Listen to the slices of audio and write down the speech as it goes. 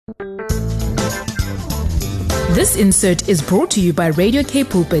This insert is brought to you by Radio K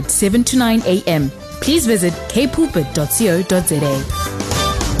Pulpit 7 to 9 a.m. Please visit kpulpit.co.za.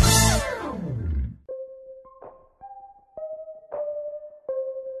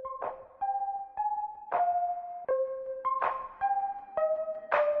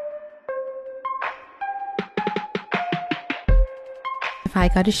 I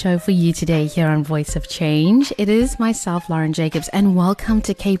got a show for you today here on Voice of Change. It is myself, Lauren Jacobs, and welcome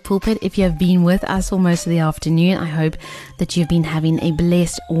to K Pulpit. If you have been with us for most of the afternoon, I hope that you've been having a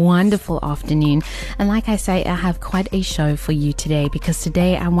blessed, wonderful afternoon. And like I say, I have quite a show for you today, because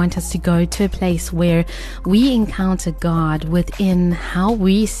today I want us to go to a place where we encounter God within how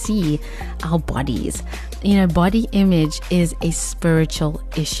we see our bodies. You know, body image is a spiritual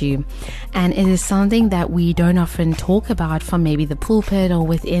issue, and it is something that we don't often talk about from maybe the pulpit or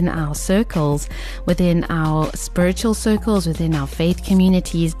within our circles, within our spiritual circles, within our faith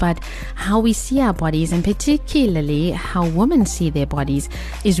communities. But how we see our bodies, and particularly how women see their bodies,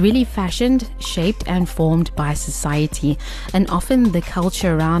 is really fashioned, shaped and formed by society. And often the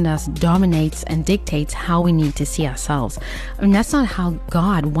culture around us dominates and dictates how we need to see ourselves. And that's not how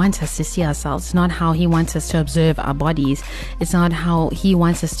God wants us to see ourselves. It's not how He wants us to observe our bodies. It's not how He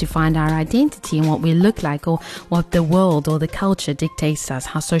wants us to find our identity and what we look like, or what the world or the culture dictates us,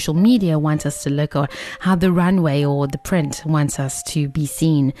 how social media wants us to look, or how the runway or the print wants us to be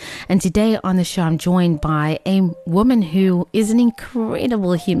seen. And today on the show, I'm joined by a woman who is an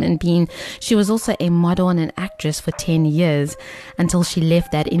incredible human being. She was also a model and an actress for 10 years until she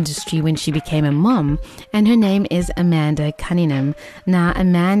left that industry when she became a mom. And her name is Amanda Cunningham. Now,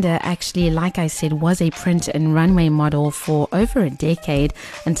 Amanda actually, like I said, was a print and runway model for over a decade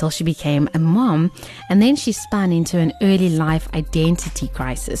until she became a mom. And then she spun into an early life identity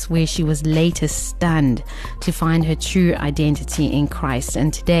crisis, where she was later stunned to find her true identity in Christ.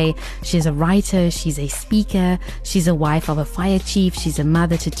 And today she's a writer, she's a speaker, she's a wife of a fire chief, she's a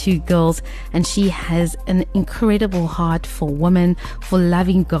mother to 2 girls, and she has an incredible heart for women, for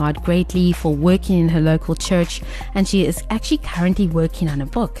loving God greatly, for working in her local church. And she is actually currently working on a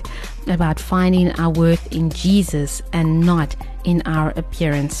book about finding our worth in Jesus and not in our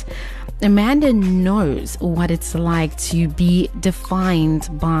appearance. Amanda knows what it's like to be defined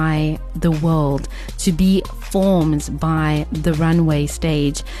by the world, to be formed by the runway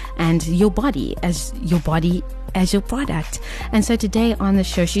stage, and your body as your product. And so today on the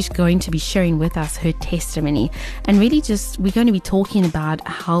show, she's going to be sharing with us her testimony, and really we're going to be talking about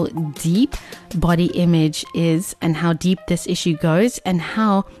how deep body image is, and how deep this issue goes, and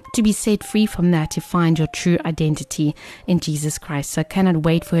how to be set free from that to find your true identity in Jesus Christ. So I cannot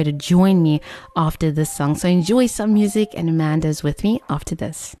wait for her to join me after this song. So enjoy some music, and Amanda's with me after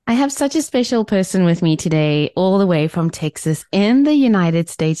this. I have such a special person with me today, all the way from Texas in the United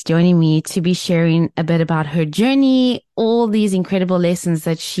States, joining me to be sharing a bit about her journey, all these incredible lessons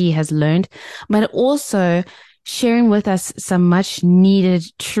that she has learned, but also sharing with us some much needed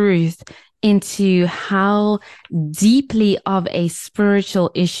truth into how deeply of a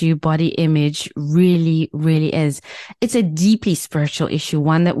spiritual issue body image really, really is. It's a deeply spiritual issue,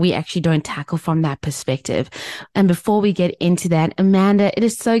 one that we actually don't tackle from that perspective. And before we get into that, Amanda, it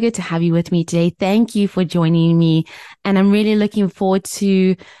is so good to have you with me today. Thank you for joining me. And I'm really looking forward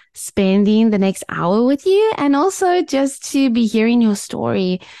to spending the next hour with you, and also just to be hearing your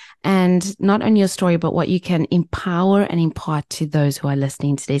story. And not only your story, but what you can empower and impart to those who are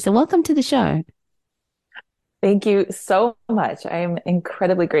listening today. So welcome to the show. Thank you so much. I'm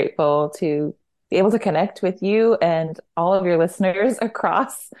incredibly grateful to be able to connect with you and all of your listeners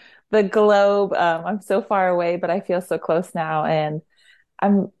across the globe. I'm so far away, but I feel so close now. And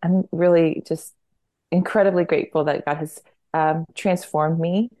I'm really just incredibly grateful that God has transformed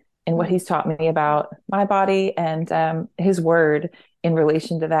me in what He's taught me about my body and His word in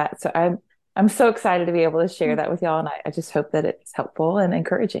relation to that. So I'm so excited to be able to share that with y'all. And I just hope that it's helpful and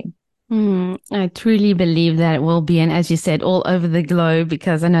encouraging. I truly believe that it will be. And as you said, all over the globe,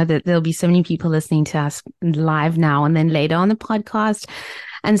 because I know that there'll be so many people listening to us live now and then later on the podcast.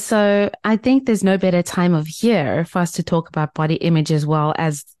 And so I think there's no better time of year for us to talk about body image as well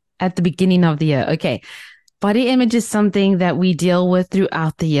as at the beginning of the year. Okay. Body image is something that we deal with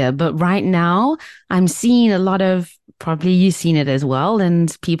throughout the year. But right now, I'm seeing a lot of, probably you've seen it as well,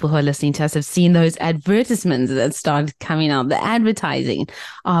 and people who are listening to us have seen those advertisements that started coming out, the advertising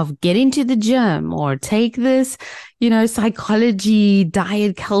of get into the gym or take this, psychology,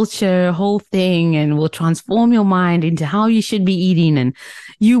 diet culture, whole thing, and will transform your mind into how you should be eating. And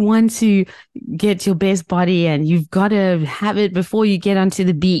you want to get your best body and you've got to have it before you get onto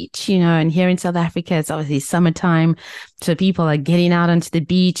the beach, and here in South Africa, it's obviously summertime. So people are getting out onto the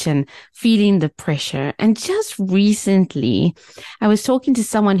beach and feeling the pressure. And just recently, I was talking to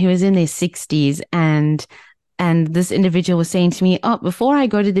someone who is in their 60s, and this individual was saying to me, oh, before I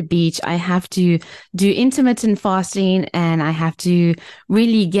go to the beach, I have to do intermittent fasting and I have to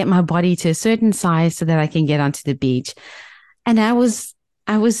really get my body to a certain size so that I can get onto the beach. And I was,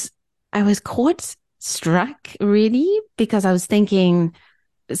 I was caught struck really because I was thinking,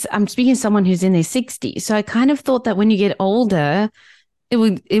 I'm speaking to someone who's in their 60s. So I kind of thought that when you get older, it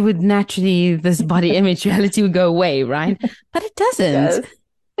would naturally, this body image reality would go away, right? But it doesn't. Yes.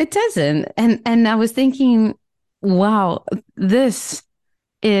 It doesn't. And I was thinking, wow, this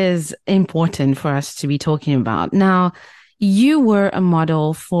is important for us to be talking about. Now, you were a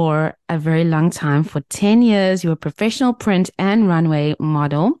model for a very long time. For 10 years, you were a professional print and runway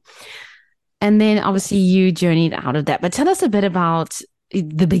model. And then obviously you journeyed out of that. But tell us a bit about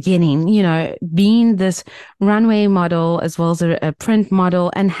the beginning, being this runway model as well as a print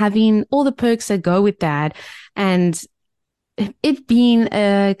model and having all the perks that go with that. And it being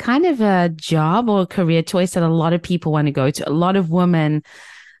a kind of a job or a career choice that a lot of people want to go to. A lot of women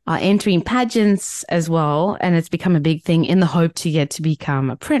are entering pageants as well, and it's become a big thing in the hope to get to become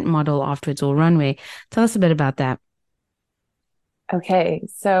a print model afterwards or runway. Tell us a bit about that. Okay.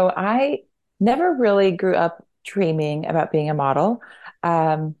 So I never really grew up dreaming about being a model.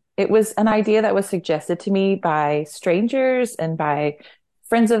 It was an idea that was suggested to me by strangers and by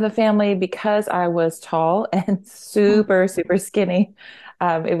friends of the family because I was tall and Mm, super, super skinny.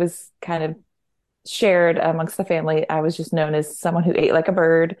 It was kind of shared amongst the family. I was just known as someone who ate like a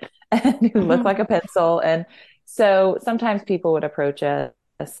bird and who looked mhm, like a pencil. And so sometimes people would approach us,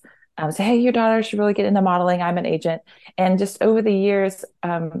 say, "Hey, your daughter should really get into modeling. I'm an agent." And just over the years,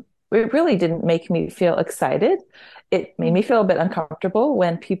 it really didn't make me feel excited. It made me mm, feel a bit uncomfortable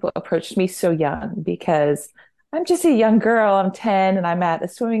when people approached me so young because I'm just a young girl. I'm 10 and I'm at a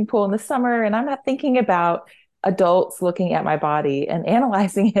swimming pool in the summer and I'm not thinking about adults looking at my body and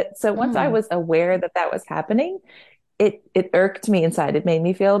analyzing it. So once I mm, was aware that that was happening, it irked me inside. It made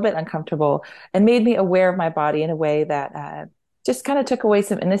me feel a bit uncomfortable and made me aware of my body in a way that just kind of took away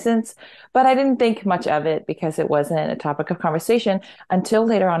some innocence. But I didn't think much of it because it wasn't a topic of conversation until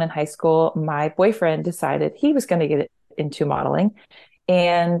later on in high school. My boyfriend decided he was going to get into modeling,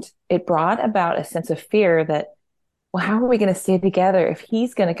 and it brought about a sense of fear that, well, how are we going to stay together if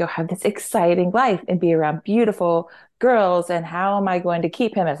he's going to go have this exciting life and be around beautiful girls? And how am I going to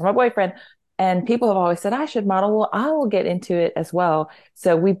keep him as my boyfriend? And people have always said I should model. Well, I will get into it as well.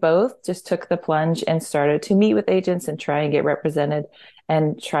 So we both just took the plunge and started to meet with agents and try and get represented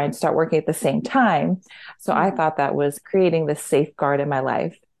and try and start working at the same time. So I mm, thought that was creating this safeguard in my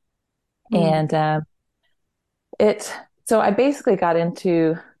life. mm, And it, so I basically got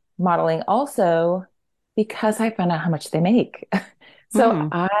into modeling also because I found out how much they make. So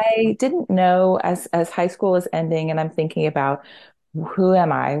mm, I didn't know as high school is ending and I'm thinking about who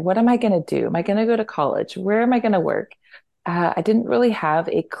am I? What am I going to do? Am I going to go to college? Where am I going to work? I didn't really have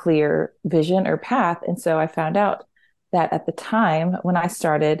a clear vision or path. And so I found out that at the time when I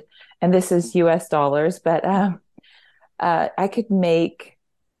started, and this is US dollars, but I could make,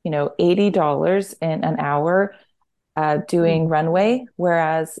 $80 in an hour doing mm. runway.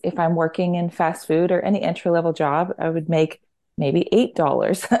 Whereas if I'm working in fast food or any entry level job, I would make maybe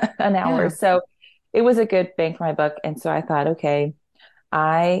 $8 an hour. Yeah. So it was a good bang for my buck. And so I thought, okay,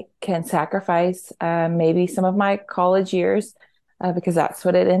 I can sacrifice maybe some of my college years because that's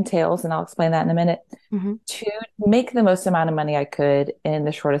what it entails. And I'll explain that in a minute Hmm. to make the most amount of money I could in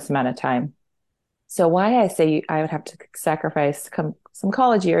the shortest amount of time. So why I say I would have to sacrifice some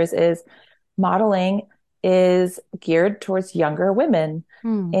college years is modeling is geared towards younger women,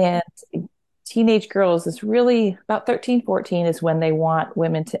 Mm, and teenage girls is really about 13, 14 is when they want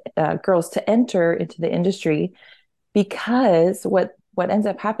girls to enter into the industry because what ends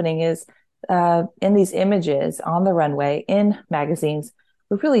up happening is in these images on the runway in magazines,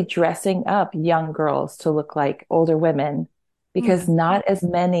 we're really dressing up young girls to look like older women because mm, not as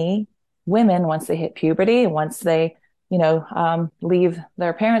many women, once they hit puberty, once they, leave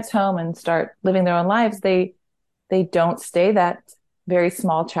their parents' home and start living their own lives, they don't stay that very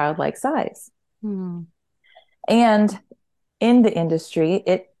small childlike size. mm, And in the industry,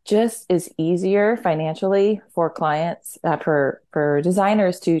 it just is easier financially for clients, for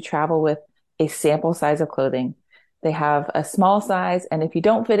designers to travel with a sample size of clothing. They have a small size, and if you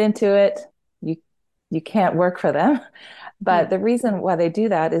don't fit into it, you you can't work for them. But Mm. the reason why they do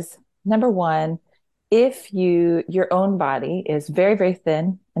that is number one, if your own body is very, very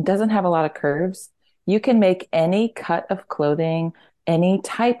thin and doesn't have a lot of curves, you can make any cut of clothing, any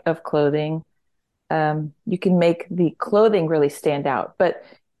type of clothing. You can make the clothing really stand out. But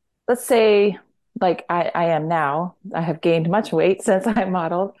let's say, like I am now, I have gained much weight since I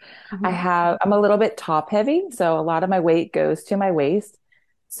modeled. Mhm. I'm a little bit top heavy, so a lot of my weight goes to my waist.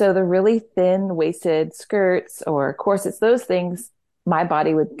 So the really thin waisted skirts or corsets, those things, my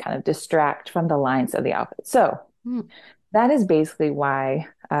body would kind of distract from the lines of the outfit. So Mm. that is basically why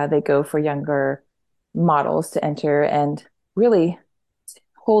they go for younger models to enter and really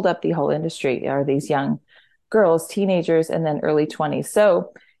hold up the whole industry are these young girls, teenagers, and then early 20s.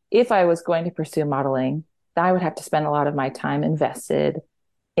 So if I was going to pursue modeling, I would have to spend a lot of my time invested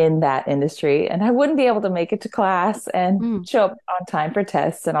in that industry, and I wouldn't be able to make it to class and Mm. show up on time for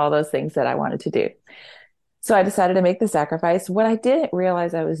tests and all those things that I wanted to do. So I decided to make the sacrifice. What I didn't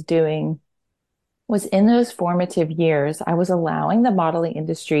realize I was doing was in those formative years, I was allowing the modeling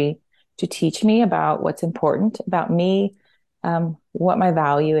industry to teach me about what's important about me, what my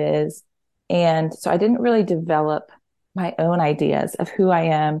value is. And so I didn't really develop my own ideas of who I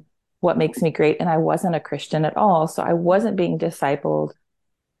am, what makes me great. And I wasn't a Christian at all. So I wasn't being discipled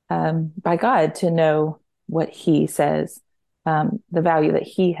by God to know what He says, the value that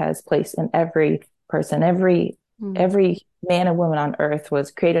He has placed in every person, Mm. every man and woman on earth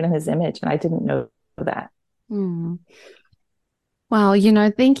was created in His image, and I didn't know that. Mm. Well,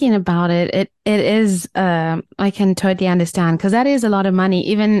 thinking about it, it is, I can totally understand because that is a lot of money.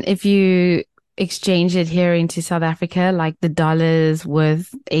 Even if you exchange it here into South Africa, like the dollar's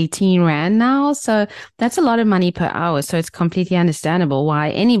worth 18 Rand now. So that's a lot of money per hour. So it's completely understandable why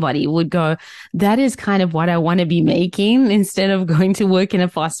anybody would go, that is kind of what I want to be making instead of going to work in a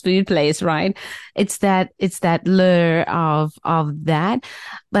fast food place, right? It's that lure of that.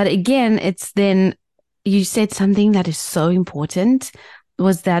 But again, it's then you said something that is so important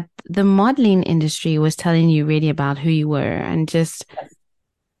was that the modeling industry was telling you really about who you were and just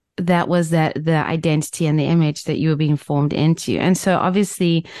that was that the identity and the image that you were being formed into. And so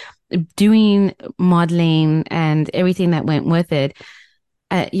obviously doing modeling and everything that went with it,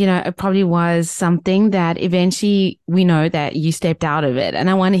 it probably was something that eventually we know that you stepped out of it. And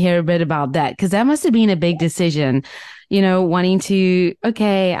I want to hear a bit about that because that must have been a big decision, wanting to,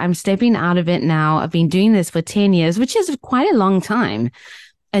 okay, I'm stepping out of it now. I've been doing this for 10 years, which is quite a long time.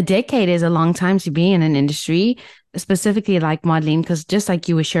 A decade is a long time to be in an industry, specifically like modeling, because just like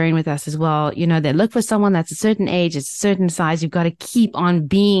you were sharing with us as well, they look for someone that's a certain age, it's a certain size. You've got to keep on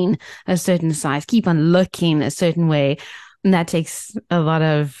being a certain size, keep on looking a certain way. And that takes a lot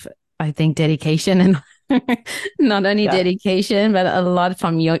of, I think, dedication and not only Yeah. dedication, but a lot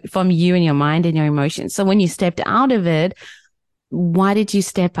from you and your mind and your emotions. So when you stepped out of it, why did you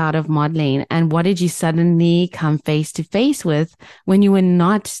step out of modeling and what did you suddenly come face to face with when you were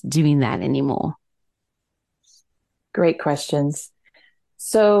not doing that anymore? Great questions.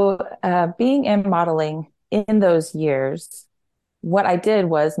 So, being in modeling in those years, what I did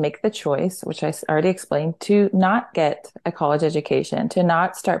was make the choice, which I already explained, to not get a college education, to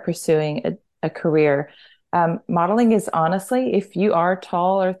not start pursuing a career. Modeling is honestly, if you are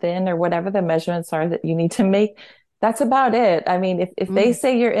tall or thin or whatever the measurements are that you need to make, that's about it. I mean, if they Mm.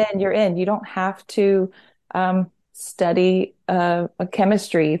 say you're in, you're in. You don't have to study a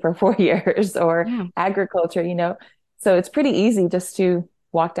chemistry for 4 years or Yeah. agriculture. So it's pretty easy just to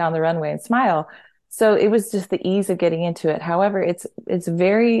walk down the runway and smile. So it was just the ease of getting into it. However, it's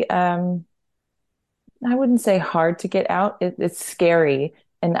very I wouldn't say hard to get out. It's scary.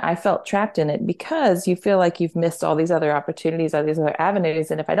 And I felt trapped in it because you feel like you've missed all these other opportunities, all these other avenues.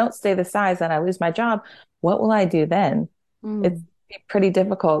 And if I don't stay the size and I lose my job, what will I do then? It's Mm. pretty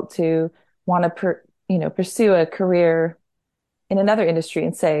difficult to want to pursue a career in another industry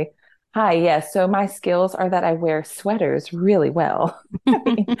and say, hi, yes, so my skills are that I wear sweaters really well. I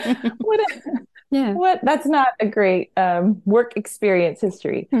mean, what, Yeah. what, that's not a great work experience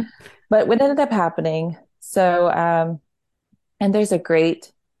history. But what ended up happening, and there's a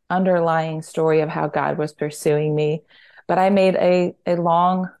great underlying story of how God was pursuing me, but I made a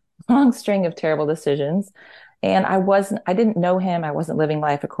long, long string of terrible decisions. And I didn't know him. I wasn't living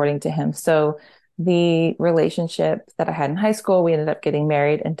life according to him. So the relationship that I had in high school, we ended up getting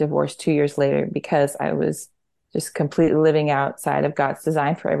married and divorced 2 years later because I was just completely living outside of God's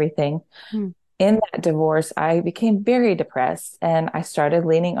design for everything. Mm. In that divorce, I became very depressed and I started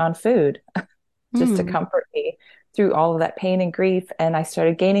leaning on food just to Mm. comfort me through all of that pain and grief. And I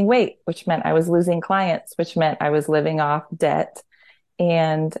started gaining weight, which meant I was losing clients, which meant I was living off debt.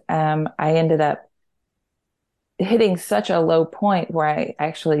 And I ended up hitting such a low point where I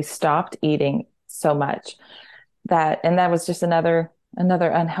actually stopped eating so much and that was just another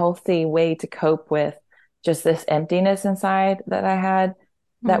unhealthy way to cope with just this emptiness inside that I had.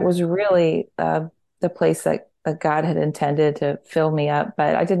 That Mm. was really the place that God had intended to fill me up,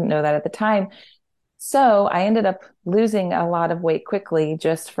 but I didn't know that at the time. So I ended up losing a lot of weight quickly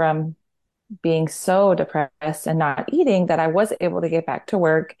just from being so depressed and not eating that I was able to get back to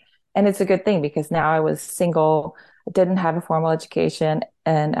work. And it's a good thing because now I was single, didn't have a formal education,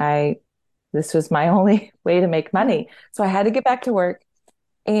 and this was my only way to make Mm. money. So I had to get back to work.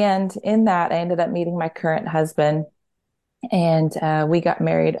 And in that, I ended up meeting my current husband, and we got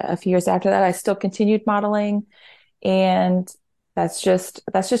married a few years after that. I still continued modeling, and that's just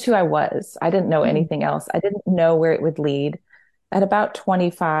who I was. I didn't know Mm. anything else. I didn't know where it would lead. At about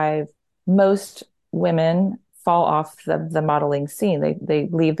 25, most women fall off the modeling scene. They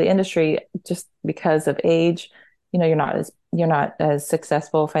leave the industry just because of age. You know, you're not as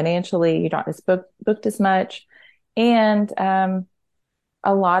successful financially. You're not as booked as much, and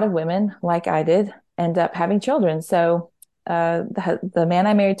a lot of women, like I did, end up having children. So the man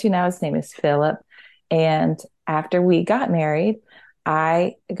I married to now, his name is Philip. And after we got married,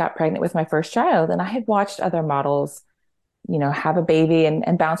 I got pregnant with my first child. And I had watched other models, have a baby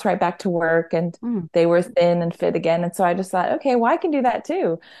and bounce right back to work. And Mm. they were thin and fit again. And so I just thought, okay, well, I can do that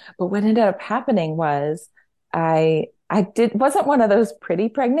too. But what ended up happening was I wasn't one of those pretty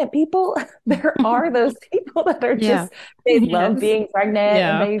pregnant people. There are those people that are Yeah. just they love Yes. being pregnant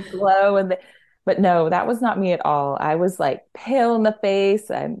and Yeah. they glow but no, that was not me at all. I was like pale in the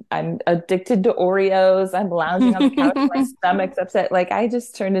face. I'm addicted to Oreos. I'm lounging on the couch, my stomach's upset. Like I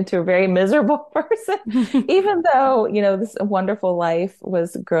just turned into a very miserable person, even though, this wonderful life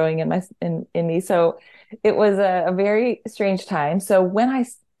was growing in me. So it was a very strange time. So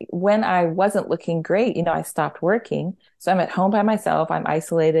when I wasn't looking great, I stopped working. So I'm at home by myself, I'm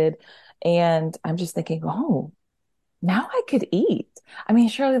isolated, and I'm just thinking, oh, now I could eat. I mean,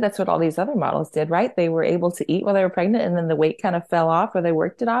 surely that's what all these other models did, right? They were able to eat while they were pregnant, and then the weight kind of fell off or they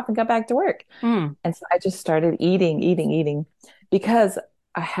worked it off and got back to work. Mm. And so I just started eating because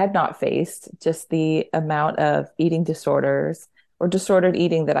I had not faced just the amount of eating disorders or disordered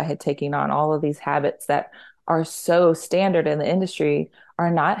eating that I had taken on. All of these habits that are so standard in the industry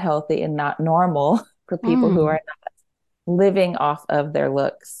are not healthy and not normal for people who Mm. are living off of their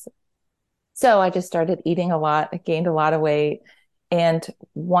looks. So I just started eating a lot. I gained a lot of weight. And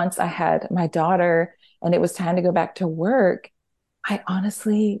once I had my daughter and it was time to go back to work, I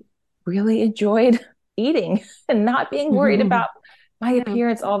honestly really enjoyed eating and not being worried about my Yeah.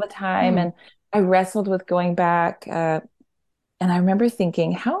 appearance all the time. Mm. And I wrestled with going back. And I remember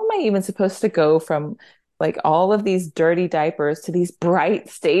thinking, how am I even supposed to go from like all of these dirty diapers to these bright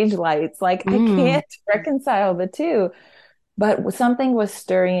stage lights? Like I Mm. can't reconcile the two. But something was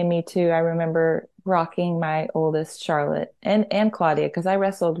stirring in me too. I remember rocking my oldest, Charlotte, and Claudia, because I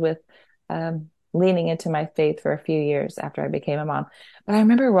wrestled with leaning into my faith for a few years after I became a mom. But I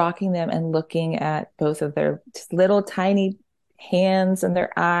remember rocking them and looking at both of their just little tiny hands and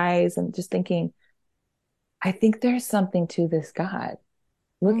their eyes and just thinking, I think there's something to this God.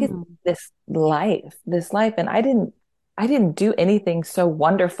 Look at Mm. this life. And I didn't do anything so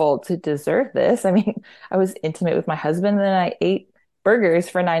wonderful to deserve this. I mean, I was intimate with my husband, and then I ate burgers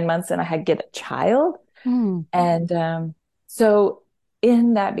for 9 months, and I had get a child. Mm. And so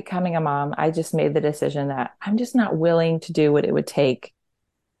in that becoming a mom, I just made the decision that I'm just not willing to do what it would take.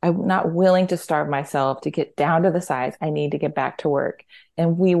 I'm not willing to starve myself to get down to the size I need to get back to work.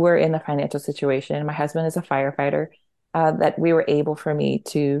 And we were in the financial situation. My husband is a firefighter, that we were able for me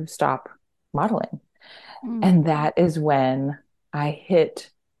to stop modeling. Mm. And that is when I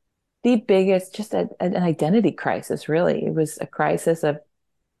hit the biggest, just an identity crisis, really. It was a crisis of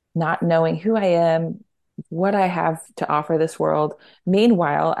not knowing who I am, what I have to offer this world.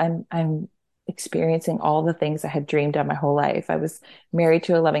 Meanwhile, I'm experiencing all the things I had dreamed of my whole life. I was married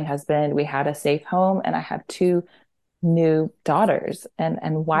to a loving husband. We had a safe home, and I have two new daughters.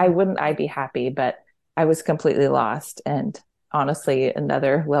 And why Mm. wouldn't I be happy? But I was completely lost and honestly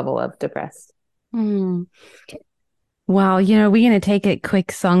another level of depressed. Mm. Wow, we're going to take a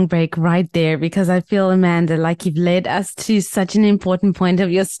quick song break right there because I feel, Amanda, like you've led us to such an important point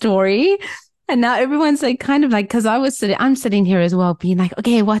of your story. And now everyone's like kind of like, because I'm sitting here as well, being like,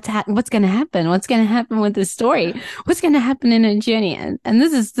 okay, what's going to happen? What's going to happen with this story? What's going to happen in her journey? And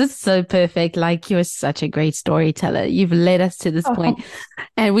this is so perfect. Like, you're such a great storyteller. You've led us to this point. Oh,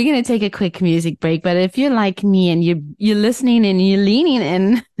 And we're going to take a quick music break. But if you're like me and you're listening and you're leaning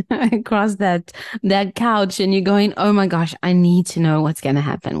in across that couch and you're going, oh my gosh, I need to know what's going to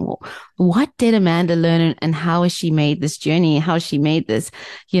happen. Well, what did Amanda learn and how has she made this journey? How she made this,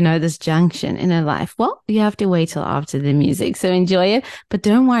 this junction in her life? Well, you have to wait till after the music. So enjoy it. But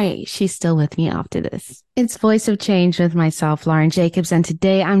don't worry, she's still with me after this. It's Voice of Change with myself, Lauren Jacobs. And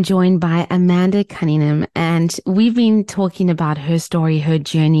today I'm joined by Amanda Cunningham. And we've been talking about her story, her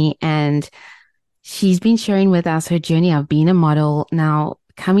journey, and she's been sharing with us her journey of being a model, now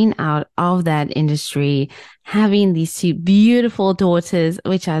coming out of that industry, having these two beautiful daughters,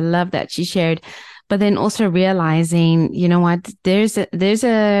 which I love that she shared, but then also realizing, you know what, there's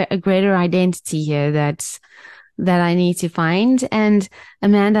a greater identity here that I need to find. And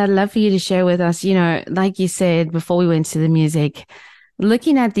Amanda, I'd love for you to share with us, like you said before we went to the music,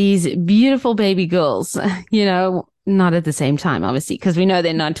 looking at these beautiful baby girls, not at the same time, obviously, because we know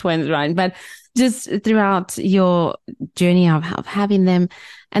they're not twins, right? But just throughout your journey of having them,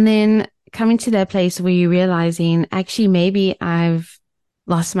 and then coming to that place where you're realizing, actually, maybe I've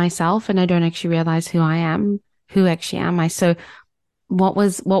lost myself and I don't actually realize who I am. Who actually am I? So what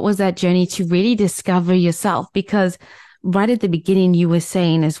was that journey to really discover yourself? Because right at the beginning, you were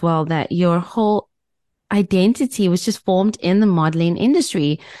saying as well that your whole identity was just formed in the modeling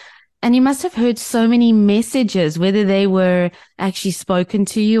industry. And you must have heard so many messages, whether they were actually spoken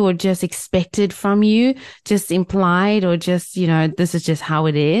to you or just expected from you, just implied, or just, this is just how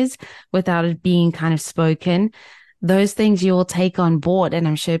it is without it being kind of spoken. Those things you will take on board. And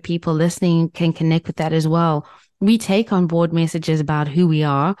I'm sure people listening can connect with that as well. We take on board messages about who we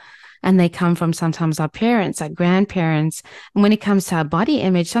are, and they come from sometimes our parents, our grandparents. And when it comes to our body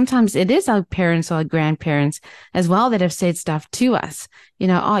image, sometimes it is our parents or our grandparents as well that have said stuff to us.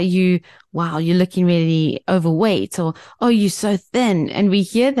 Oh, you're looking really overweight, or, oh, you're so thin. And we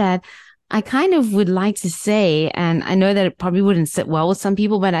hear that. I kind of would like to say, and I know that it probably wouldn't sit well with some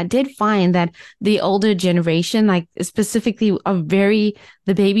people, but I did find that the older generation, like specifically the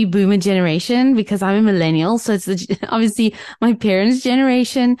baby boomer generation, because I'm a millennial. So it's obviously my parents'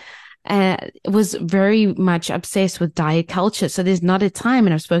 generation, was very much obsessed with diet culture. So there's not a time,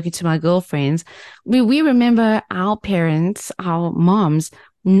 and I've spoken to my girlfriends, we remember our parents, our moms,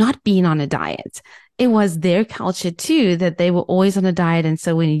 not being on a diet. It was their culture too, that they were always on a diet. And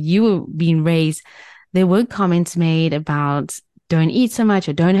so when you were being raised, there were comments made about don't eat so much,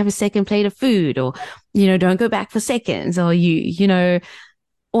 or don't have a second plate of food, or, don't go back for seconds, or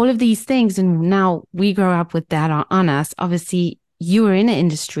all of these things. And now we grow up with that on us. Obviously, you are in an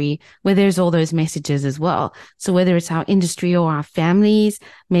industry where there's all those messages as well. So whether it's our industry or our families,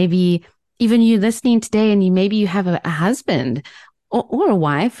 maybe even you listening today, and maybe you have a husband or a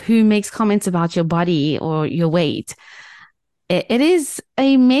wife who makes comments about your body or your weight. It is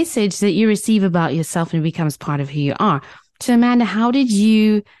a message that you receive about yourself, and it becomes part of who you are. So Amanda, how did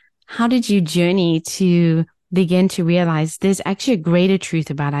you journey to begin to realize there's actually a greater truth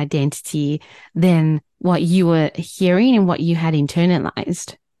about identity than what you were hearing and what you had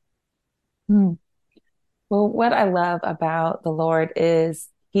internalized? Hmm. Well, what I love about the Lord is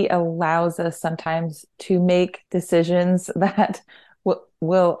He allows us sometimes to make decisions that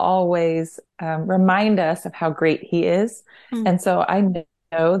will always remind us of how great He is. Mm. And so I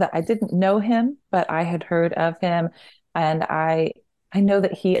know that I didn't know Him, but I had heard of Him, and I know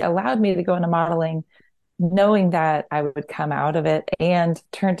that He allowed me to go into modeling, knowing that I would come out of it and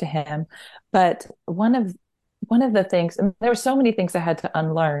turn to Him. But one of the things, and there were so many things I had to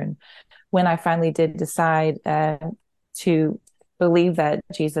unlearn when I finally did decide to believe that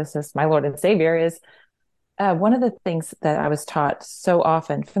Jesus is my Lord and Savior, is one of the things that I was taught so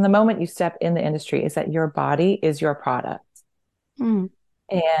often from the moment you step in the industry is that your body is your product. Mm.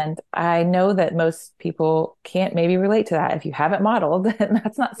 And I know that most people can't maybe relate to that. If you haven't modeled, then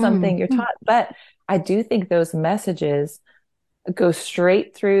that's not Mm. something you're taught. But I do think those messages go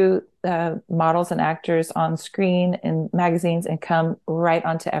straight through models and actors on screen in magazines and come right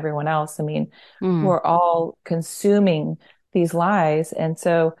onto everyone else. I mean, Mm. we're all consuming these lies. And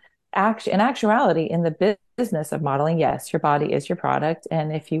so in actuality, in the business of modeling, yes, your body is your product.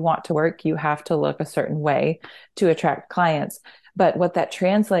 And if you want to work, you have to look a certain way to attract clients. But what that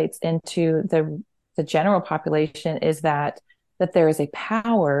translates into the general population is that there is a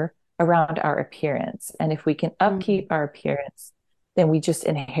power around our appearance. And if we can Mm. upkeep our appearance, then we just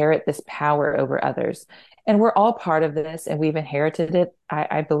inherit this power over others. And we're all part of this and we've inherited it.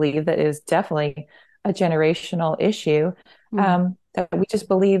 I believe that is definitely a generational issue. Mm. That we just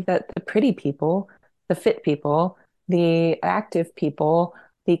believe that the pretty people, the fit people, the active people,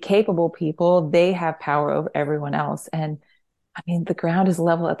 the capable people, they have power over everyone else. And I mean, the ground is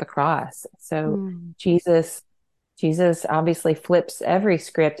level at the cross. So Mm. Jesus, Jesus obviously flips every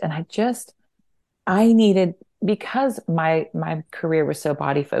script. And I needed, because my career was so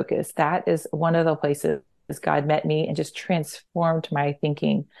body focused, that is one of the places God met me and just transformed my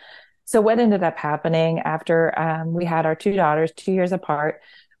thinking. So what ended up happening after we had our two daughters, 2 years apart,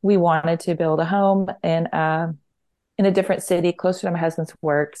 we wanted to build a home in a different city closer to my husband's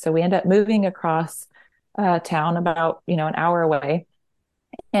work. So we ended up moving across town about, an hour away.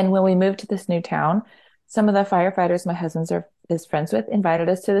 And when we moved to this new town, some of the firefighters my is friends with invited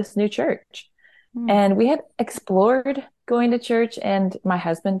us to this new church. Mm. And we had explored going to church, and my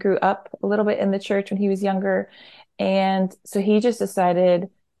husband grew up a little bit in the church when he was younger. And so he just decided,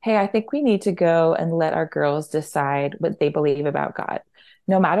 hey, I think we need to go and let our girls decide what they believe about God.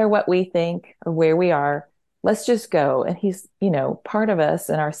 No matter what we think or where we are, let's just go. And he's, part of us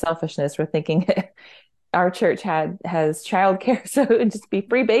and our selfishness, we're thinking our church has childcare, so it would just be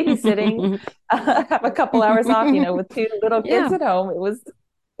free babysitting, have a couple hours off, with two little kids Yeah. at home.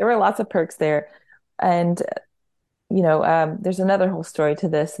 There were lots of perks there. And, there's another whole story to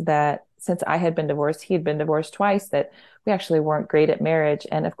this, that since I had been divorced, he had been divorced twice, that we actually weren't great at marriage.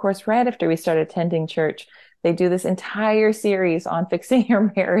 And of course, right after we started attending church, they do this entire series on fixing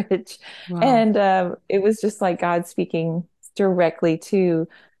your marriage. Wow. And it was just like God speaking directly to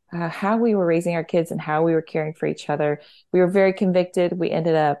how we were raising our kids and how we were caring for each other. We were very convicted. We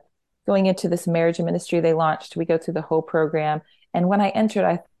ended up going into this marriage ministry they launched. We go through the whole program. And when I entered,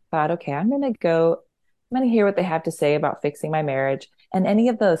 I thought, okay, I'm going to hear what they have to say about fixing my marriage. And any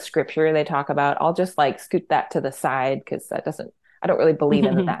of the scripture they talk about, I'll just like scoot that to the side because I don't really believe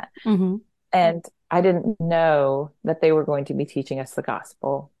in that. Hmm. And I didn't know that they were going to be teaching us the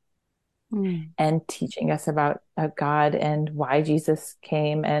gospel Mm. and teaching us about God and why Jesus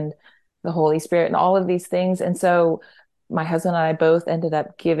came and the Holy Spirit and all of these things. And so my husband and I both ended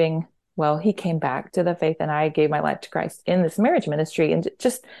up he came back to the faith and I gave my life to Christ in this marriage ministry, and it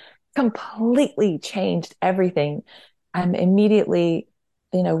just completely changed everything. I'm immediately,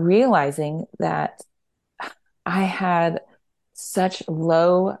 realizing that I had such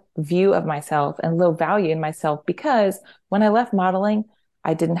low view of myself and low value in myself because when I left modeling,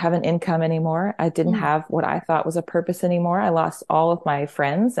 I didn't have an income anymore. I didn't Mm. have what I thought was a purpose anymore. I lost all of my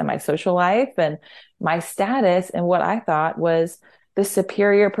friends and my social life and my status and what I thought was this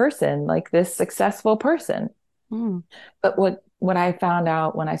superior person, like this successful person. Mm. But what I found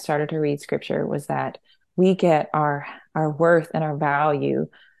out when I started to read scripture was that we get our worth and our value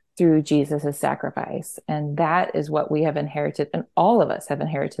through Jesus' sacrifice. And that is what we have inherited. And all of us have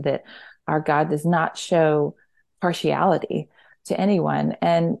inherited it. Our God does not show partiality to anyone.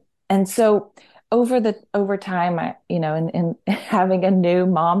 And so over time, in having a new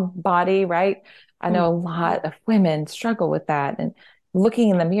mom body, right? I know a Mm. lot of women struggle with that. And looking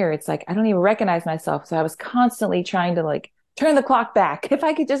in the mirror, it's like I don't even recognize myself. So I was constantly trying to like turn the clock back. If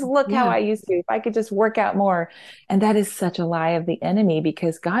I could just look how Yeah. I used to, if I could just work out more. And that is such a lie of the enemy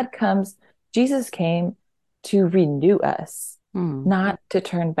because Jesus came to renew us, Mm. not to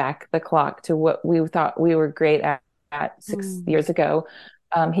turn back the clock to what we thought we were great at six Mm. years ago.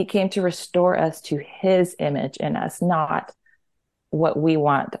 He came to restore us to his image in us, not what we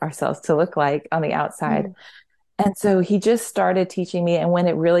want ourselves to look like on the outside. Mm. And so he just started teaching me. And when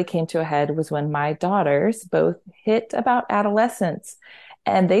it really came to a head was when my daughters both hit about adolescence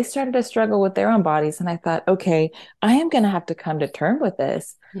and they started to struggle with their own bodies. And I thought, okay, I am going to have to come to terms with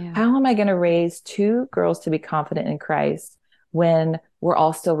this. Yeah. How am I going to raise two girls to be confident in Christ when we're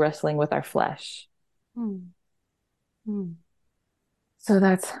all still wrestling with our flesh? Mm. Mm. So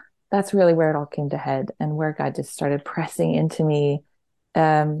that's really where it all came to head and where God just started pressing into me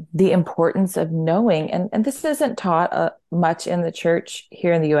the importance of knowing. And this isn't taught much in the church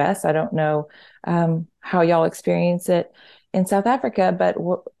here in the US. I don't know how y'all experience it in South Africa, but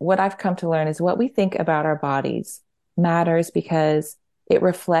what I've come to learn is what we think about our bodies matters because it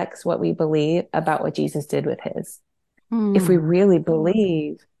reflects what we believe about what Jesus did with his. If we Mm. really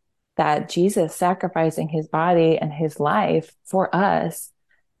believe that Jesus sacrificing his body and his life for us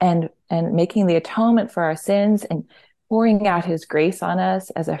and making the atonement for our sins and pouring out his grace on us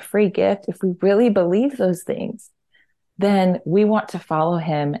as a free gift, if we really believe those things, then we want to follow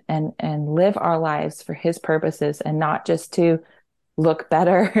him and live our lives for his purposes and not just to look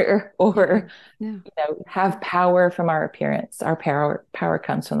better Yeah. or Yeah. have power from our appearance. Our power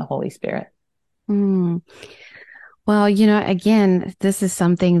comes from the Holy Spirit. Mm. Well, again, this is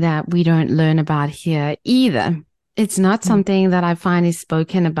something that we don't learn about here either. It's not Mm. something that I find is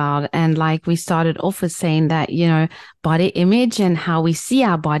spoken about. And like we started off with saying that, body image and how we see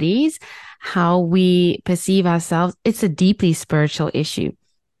our bodies, how we perceive ourselves, it's a deeply spiritual issue.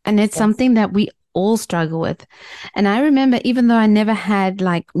 And it's Yes. something that we all struggle with. And I remember, even though I never had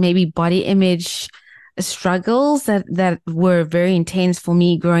like maybe body image struggles that were very intense for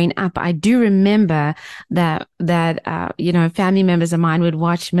me growing up, I do remember that family members of mine would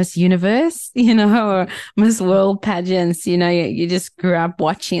watch Miss Universe, or Miss World pageants. You just grew up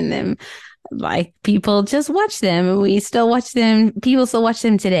watching them. Like people just watch them, and we still watch them. People still watch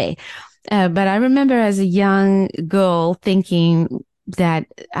them today. But I remember as a young girl thinking that,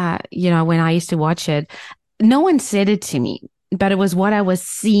 when I used to watch it, no one said it to me, but it was what I was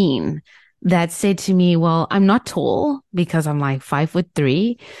seeing that said to me, well, I'm not tall because I'm like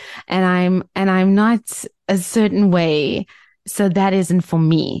 5'3", and I'm not a certain way. So that isn't for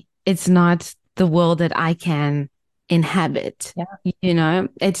me. It's not the world that I can inhabit. Yeah.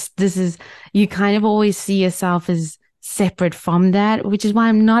 You kind of always see yourself as separate from that, which is why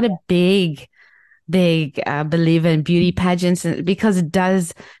I'm not a big believer in beauty pageants, because it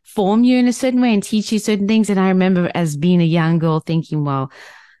does form you in a certain way and teach you certain things. And I remember as being a young girl thinking, well,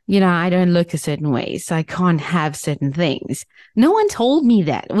 I don't look a certain way, so I can't have certain things. No one told me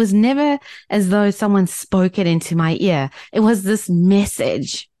that. It was never as though someone spoke it into my ear. It was this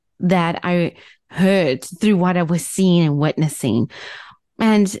message that I heard through what I was seeing and witnessing.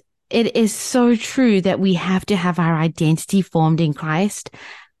 And it is so true that we have to have our identity formed in Christ.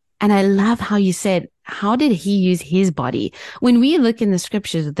 And I love how you said, how did he use his body? When we look in the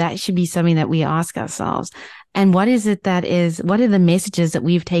scriptures, that should be something that we ask ourselves. And what are the messages that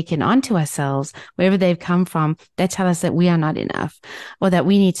we've taken onto ourselves, wherever they've come from, that tell us that we are not enough or that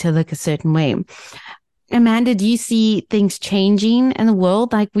we need to look a certain way? Amanda, do you see things changing in the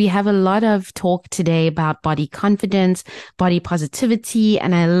world? Like we have a lot of talk today about body confidence, body positivity.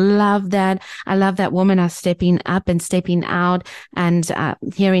 And I love that. I love that women are stepping up and stepping out. And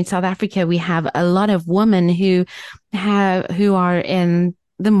here in South Africa, we have a lot of women who are in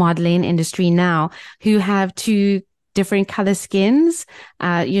the modeling industry now, who have two different color skins.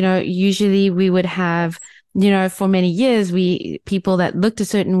 Usually we would have, for many years, people that looked a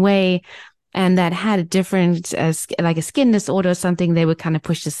certain way and that had a different, like a skin disorder or something, they were kind of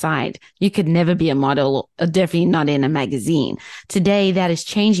pushed aside. You could never be a model, definitely not in a magazine. Today, that is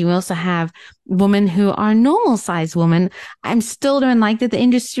changing. We also have women who are normal size women. I still don't like that the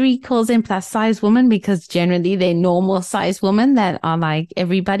industry calls them plus size women, because generally they're normal size women that are like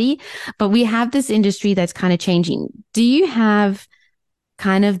everybody. But we have this industry that's kind of changing. Do you have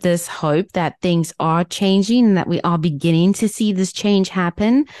kind of this hope that things are changing and that we are beginning to see this change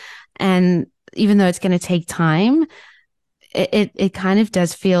happen? And even though it's going to take time, it kind of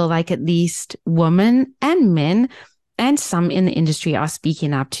does feel like at least women and men and some in the industry are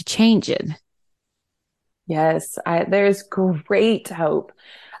speaking up to change it. Yes, there's great hope.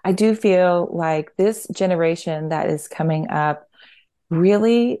 I do feel like this generation that is coming up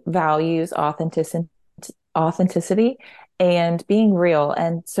really values authenticity and being real.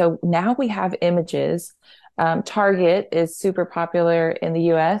 And so now we have images. Target is super popular in the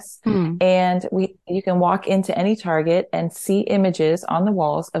US, Hmm. and you can walk into any Target and see images on the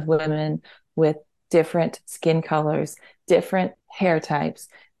walls of women with different skin colors, different hair types,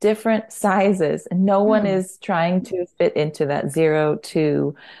 different sizes. And no one Hmm. is trying to fit into that 0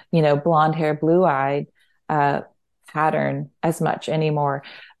 to, blonde hair, blue eyed, uh, pattern as much anymore.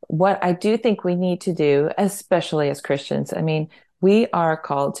 What I do think we need to do, especially as Christians, I mean, we are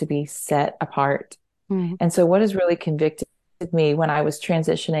called to be set apart. Hmm. And so what has really convicted me when I was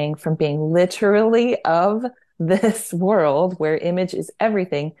transitioning from being literally of this world where image is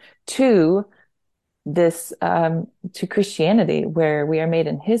everything to this, to Christianity where we are made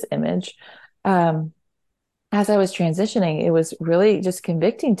in his image. Um, as I was transitioning, it was really just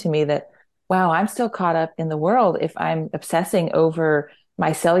convicting to me that, wow, I'm still caught up in the world if I'm obsessing over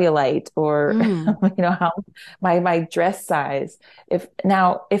my cellulite or, Hmm. how my dress size.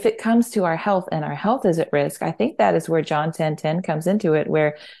 If it comes to our health and our health is at risk, I think that is where John 10:10 comes into it,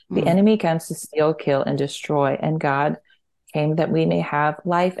 where the Hmm. enemy comes to steal, kill, and destroy. And God came that we may have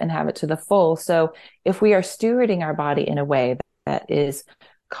life and have it to the full. So if we are stewarding our body in a way that is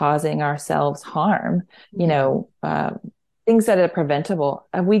causing ourselves harm, Yeah. things that are preventable,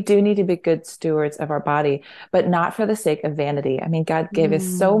 we do need to be good stewards of our body, but not for the sake of vanity. I mean, God gave us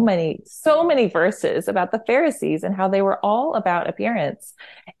Hmm. so many verses about the Pharisees and how they were all about appearance.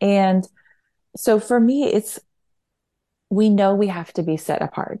 And so for me, we know we have to be set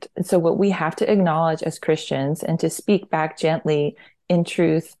apart. And so what we have to acknowledge as Christians and to speak back gently in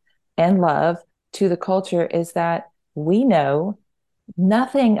truth and love to the culture is that we know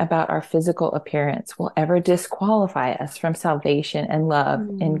nothing about our physical appearance will ever disqualify us from salvation and love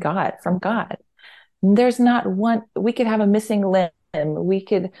in God, from God. There's not one, we could have a missing limb. We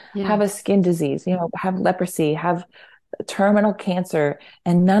could have a skin disease, have leprosy, have terminal cancer,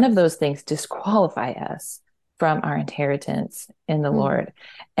 and none of those things disqualify us from our inheritance in the Lord.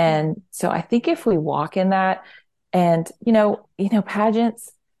 And so I think if we walk in that and,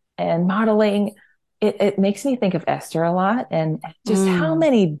 pageants and modeling, it makes me think of Esther a lot and just how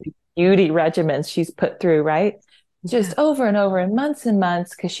many beauty regimens she's put through, right? Just over and over and months,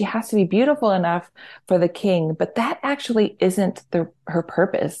 because she has to be beautiful enough for the king. But that actually isn't her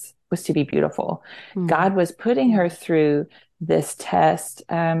purpose, was to be beautiful. God was putting her through this test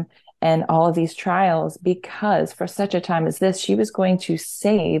and all of these trials because for such a time as this, she was going to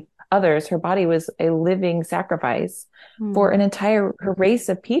save others. Her body was a living sacrifice for an entire race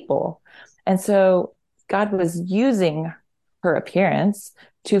of people. And so God was using her appearance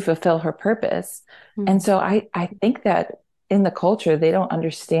to fulfill her purpose. And so I think that in the culture, they don't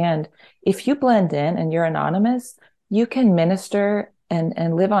understand if you blend in and you're anonymous, you can minister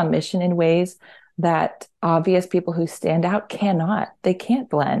and live on mission in ways that obvious people who stand out cannot. They can't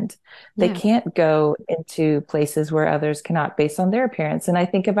blend. They can't go into places where others cannot based on their appearance. And I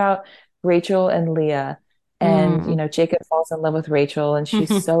think about Rachel and Leah. And, Jacob falls in love with Rachel and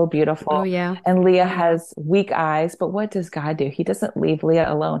she's so beautiful. Oh, yeah. And Leah has weak eyes, but what does God do? He doesn't leave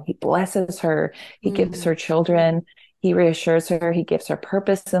Leah alone. He blesses her. He gives her children. He reassures her. He gives her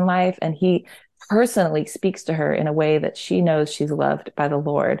purpose in life. And he personally speaks to her in a way that she knows she's loved by the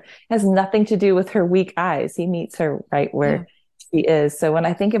Lord. It has nothing to do with her weak eyes. He meets her right where she is. So when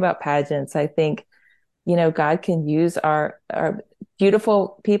I think about pageants, I think, God can use our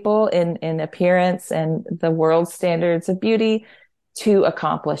beautiful people in appearance and the world's standards of beauty to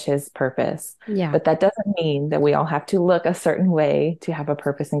accomplish his purpose. Yeah. But that doesn't mean that we all have to look a certain way to have a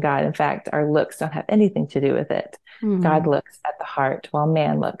purpose in God. In fact, our looks don't have anything to do with it. God looks at the heart while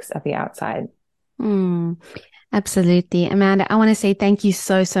man looks at the outside. Absolutely. Amanda, I want to say thank you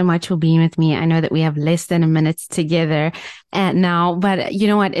so much for being with me. I know that we have less than a minute together now, but you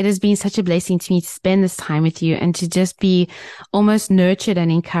know what? It has been such a blessing to me to spend this time with you and to just be almost nurtured and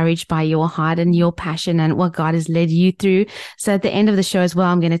encouraged by your heart and your passion and what God has led you through. So at the end of the show as well,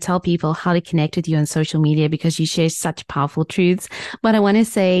 I'm going to tell people how to connect with you on social media because you share such powerful truths. But I want to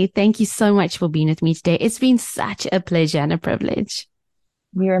say thank you so much for being with me today. It's been such a pleasure and a privilege.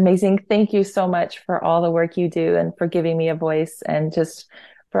 You're amazing. Thank you so much for all the work you do and for giving me a voice and just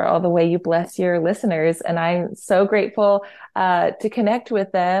for all the way you bless your listeners. And I'm so grateful to connect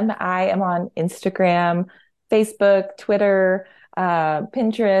with them. I am on Instagram, Facebook, Twitter,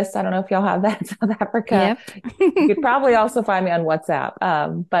 Pinterest. I don't know if y'all have that in South Africa. Yep. You could probably also find me on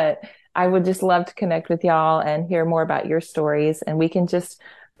WhatsApp. But I would just love to connect with y'all and hear more about your stories. And we can just...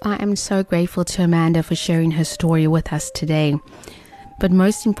 I am so grateful to Amanda for sharing her story with us today. But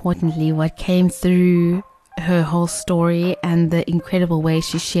most importantly, what came through her whole story and the incredible way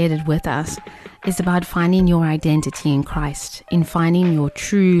she shared it with us is about finding your identity in Christ, in finding your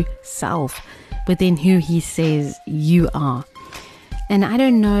true self within who He says you are. And I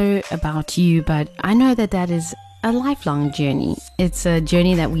don't know about you, but I know that that is a lifelong journey. It's a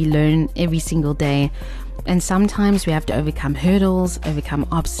journey that we learn every single day. And sometimes we have to overcome hurdles, overcome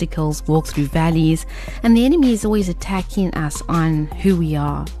obstacles, walk through valleys. And the enemy is always attacking us on who we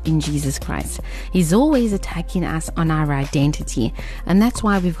are in Jesus Christ. He's always attacking us on our identity. And that's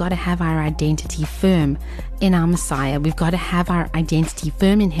why we've got to have our identity firm in our Messiah. We've got to have our identity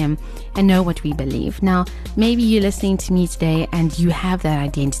firm in Him and know what we believe. Now, maybe you're listening to me today and you have that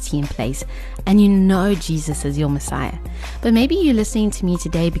identity in place and you know Jesus is your Messiah. But maybe you're listening to me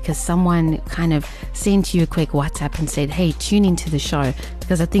today because someone kind of sent you a quick WhatsApp and said, hey, tune into the show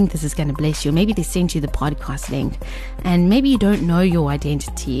because I think this is going to bless you. Maybe they sent you the podcast link and maybe you don't know your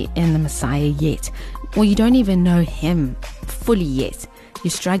identity in the Messiah yet, or you don't even know Him fully yet.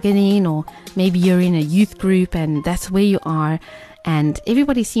 You're struggling, or maybe you're in a youth group and that's where you are and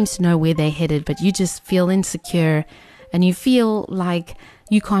everybody seems to know where they're headed, but you just feel insecure and you feel like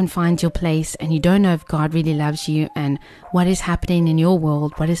you can't find your place and you don't know if God really loves you and what is happening in your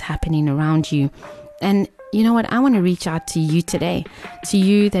world, what is happening around you. And you know what? I want to reach out to you today, to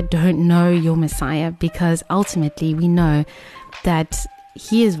you that don't know your Messiah, because ultimately we know that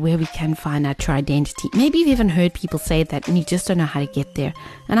He is where we can find our true identity. Maybe you've even heard people say that and you just don't know how to get there.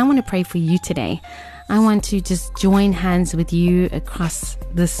 And I want to pray for you today. I want to just join hands with you across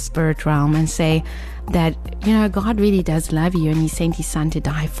this spirit realm and say that, God really does love you, and He sent His Son to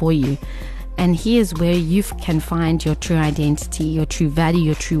die for you. And here's where you can find your true identity, your true value,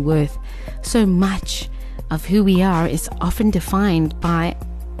 your true worth. So much of who we are is often defined by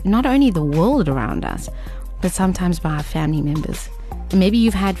not only the world around us, but sometimes by our family members. And maybe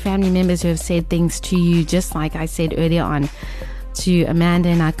you've had family members who have said things to you, just like I said earlier on to Amanda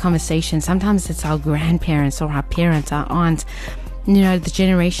in our conversation. Sometimes it's our grandparents or our parents, our aunts, the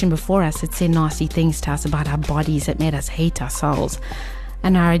generation before us that said nasty things to us about our bodies, that made us hate ourselves.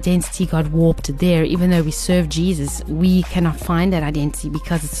 And our identity got warped there. Even though we serve Jesus, we cannot find that identity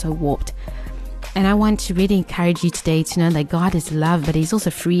because it's so warped. And I want to really encourage you today to know that God is love, but He's also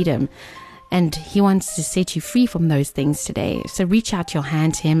freedom. And He wants to set you free from those things today. So reach out your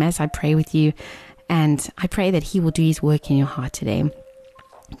hand to Him as I pray with you. And I pray that He will do His work in your heart today.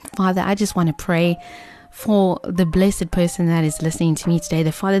 Father, I just want to pray for the blessed person that is listening to me today,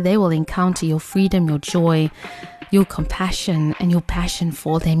 that Father, they will encounter your freedom, your joy, your compassion, and your passion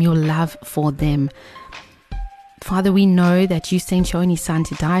for them, your love for them. Father, we know that you sent your only Son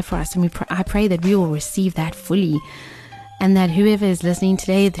to die for us, and I pray that we will receive that fully, and that whoever is listening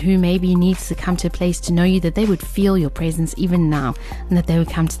today who maybe needs to come to a place to know you, that they would feel your presence even now, and that they would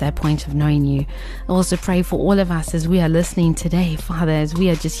come to that point of knowing you. I also pray for all of us as we are listening today, Father, as we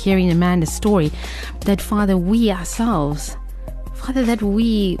are just hearing Amanda's story, that Father, we ourselves, Father, that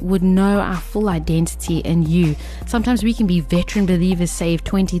we would know our full identity in you. Sometimes we can be veteran believers, saved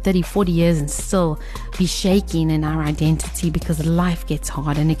 20, 30, 40 years, and still be shaking in our identity because life gets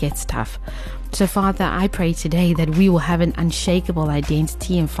hard and it gets tough. So Father, I pray today that we will have an unshakable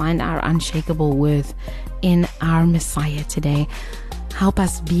identity and find our unshakable worth in our Messiah today. Help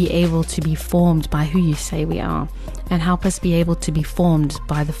us be able to be formed by who you say we are, and help us be able to be formed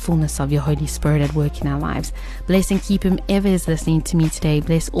by the fullness of your Holy Spirit at work in our lives. Bless and keep whomever is listening to me today.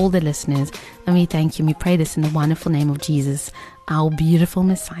 Bless all the listeners, and we thank you. We pray this in the wonderful name of Jesus, our beautiful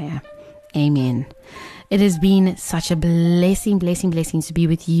Messiah. Amen. It has been such a blessing to be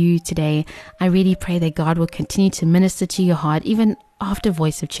with you today. I really pray that God will continue to minister to your heart, even after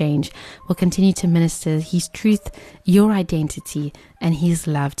Voice of Change, will continue to minister His truth, your identity, and His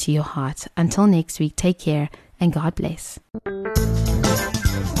love to your heart. Until next week, take care and God bless.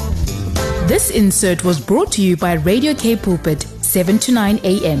 This insert was brought to you by Radio K Pulpit, 7 to 9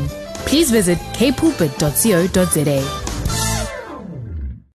 a.m. Please visit kpulpit.co.za.